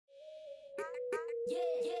Hey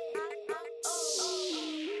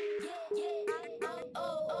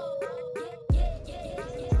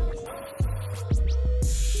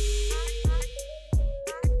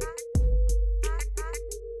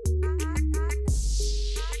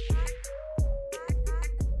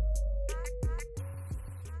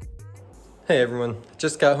everyone,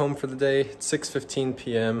 just got home for the day. It's 6:15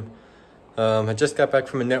 p.m. I just got back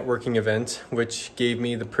from a networking event, which gave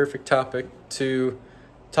me the perfect topic to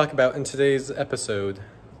talk about in today's episode.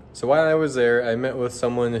 So while I was there, I met with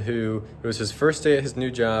someone who, it was his first day at his new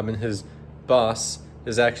job, and his boss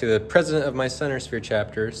is actually the president of my Centersphere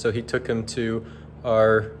chapter. So he took him to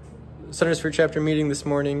our Centersphere chapter meeting this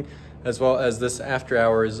morning, as well as this after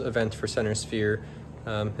hours event for Centersphere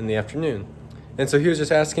in the afternoon. And so he was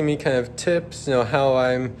just asking me kind of tips, how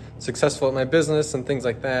I'm successful at my business and things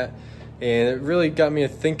like that. And it really got me to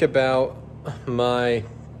think about my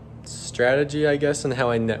strategy, I guess, and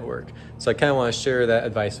how I network. So I kind of want to share that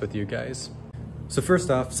advice with you guys. So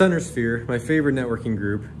first off, Centersphere, my favorite networking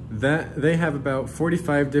group, that they have about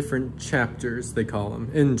 45 different chapters, they call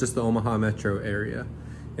them, in just the Omaha metro area.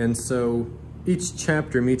 And so each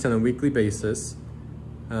chapter meets on a weekly basis.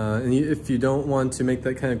 And if you don't want to make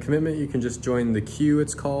that kind of commitment, you can just join the queue,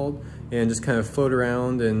 it's called, and just kind of float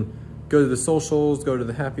around and go to the socials, go to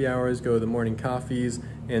the happy hours, go to the morning coffees,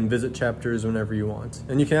 and visit chapters whenever you want.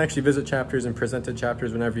 And you can actually visit chapters and present at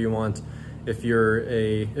chapters whenever you want if you're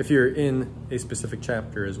in a specific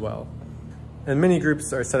chapter as well. And many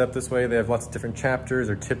groups are set up this way. They have lots of different chapters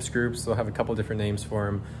or tips groups. They'll have a couple different names for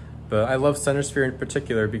them. But I love Centersphere in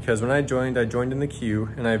particular because when I joined in the queue,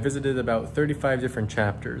 and I visited about 35 different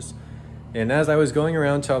chapters. And as I was going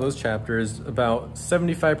around to all those chapters, about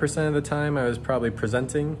 75% of the time I was probably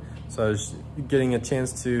presenting. So I was getting a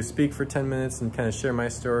chance to speak for 10 minutes and kind of share my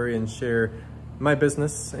story and share my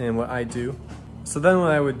business and what I do. So then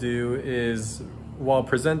what I would do is, while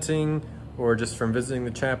presenting or just from visiting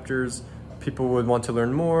the chapters, people would want to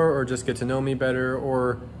learn more or just get to know me better,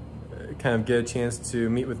 or kind of get a chance to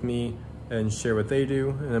meet with me and share what they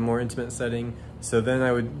do in a more intimate setting. So then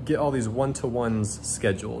I would get all these one-to-ones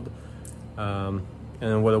scheduled.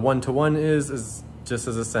 And what a one-to-one is just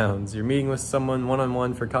as it sounds. You're meeting with someone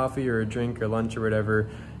one-on-one for coffee or a drink or lunch or whatever,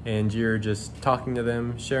 and you're just talking to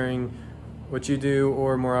them, sharing what you do,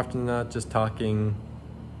 or more often than not, just talking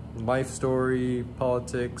life story,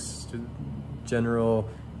 politics, general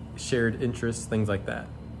shared interests, things like that.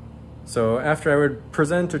 So after I would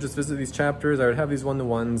present or just visit these chapters, I would have these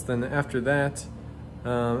one-to-ones. Then after that,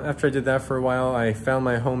 after I did that for a while, I found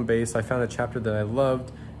my home base. I found a chapter that I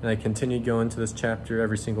loved, and I continued going to this chapter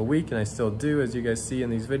every single week, and I still do, as you guys see in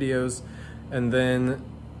these videos. And then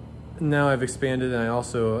now I've expanded, and I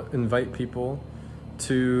also invite people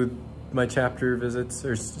to my chapter visits,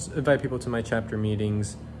 or invite people to my chapter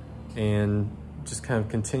meetings, and just kind of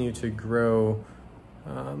continue to grow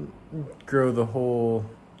the whole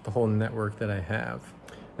network that I have.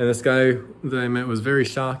 And this guy that I met was very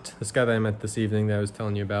shocked. This guy that I met this evening that I was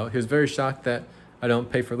telling you about, he was very shocked that I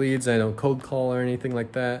don't pay for leads, I don't cold call or anything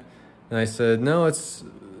like that. And I said, no, this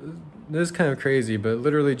is kind of crazy, but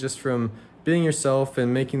literally just from being yourself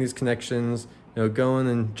and making these connections, going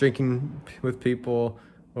and drinking with people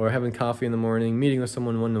or having coffee in the morning, meeting with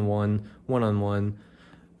someone one-on-one,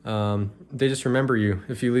 they just remember you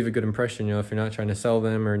if you leave a good impression, if you're not trying to sell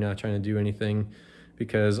them or not trying to do anything.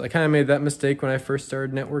 Because I kind of made that mistake when I first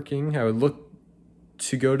started networking. I would look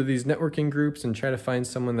to go to these networking groups and try to find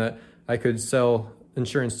someone that I could sell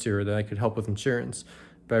insurance to or that I could help with insurance.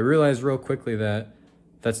 But I realized real quickly that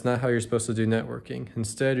that's not how you're supposed to do networking.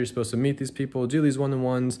 Instead, you're supposed to meet these people, do these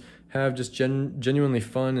one-on-ones, have just genuinely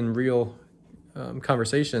fun and real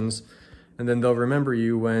conversations, and then they'll remember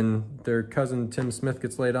you when their cousin Tim Smith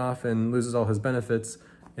gets laid off and loses all his benefits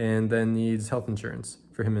and then needs health insurance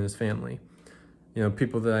for him and his family.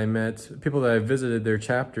 People that I met, people that I visited their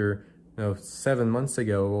chapter 7 months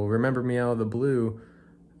ago will remember me out of the blue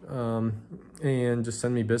and just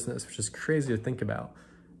send me business, which is crazy to think about.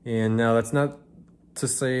 And now that's not to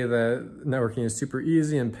say that networking is super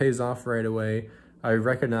easy and pays off right away. I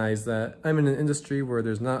recognize that I'm in an industry where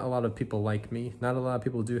there's not a lot of people like me. Not a lot of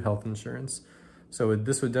people do health insurance. So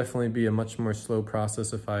this would definitely be a much more slow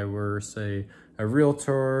process if I were, say, a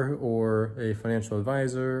realtor or a financial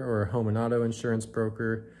advisor or a home and auto insurance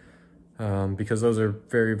broker, because those are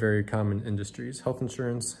very, very common industries. Health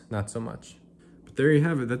insurance, not so much. But there you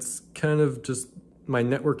have it. That's kind of just my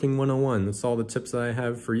networking 101. That's all the tips that I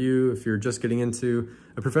have for you if you're just getting into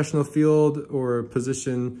a professional field or a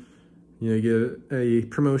position. You get a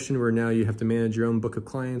promotion where now you have to manage your own book of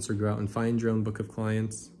clients or go out and find your own book of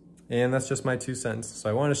clients. And that's just my 2 cents. So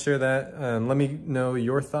I want to share that. Let me know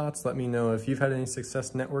your thoughts. Let me know if you've had any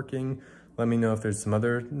success networking. Let me know if there's some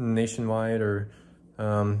other nationwide or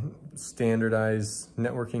standardized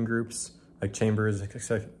networking groups like chambers,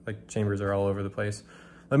 like chambers are all over the place.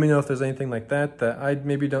 Let me know if there's anything like that that I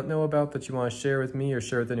maybe don't know about that you want to share with me or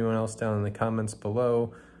share with anyone else down in the comments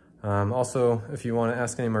below. Also, if you want to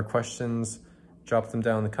ask any more questions, drop them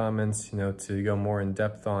down in the comments, to go more in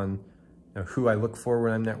depth on who I look for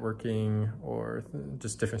when I'm networking, or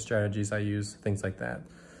just different strategies I use, things like that.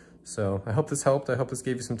 So I hope this helped. I hope this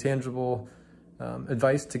gave you some tangible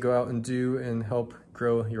advice to go out and do and help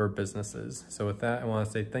grow your businesses. So with that, I want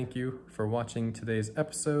to say thank you for watching today's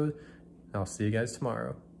episode. I'll see you guys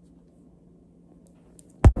tomorrow.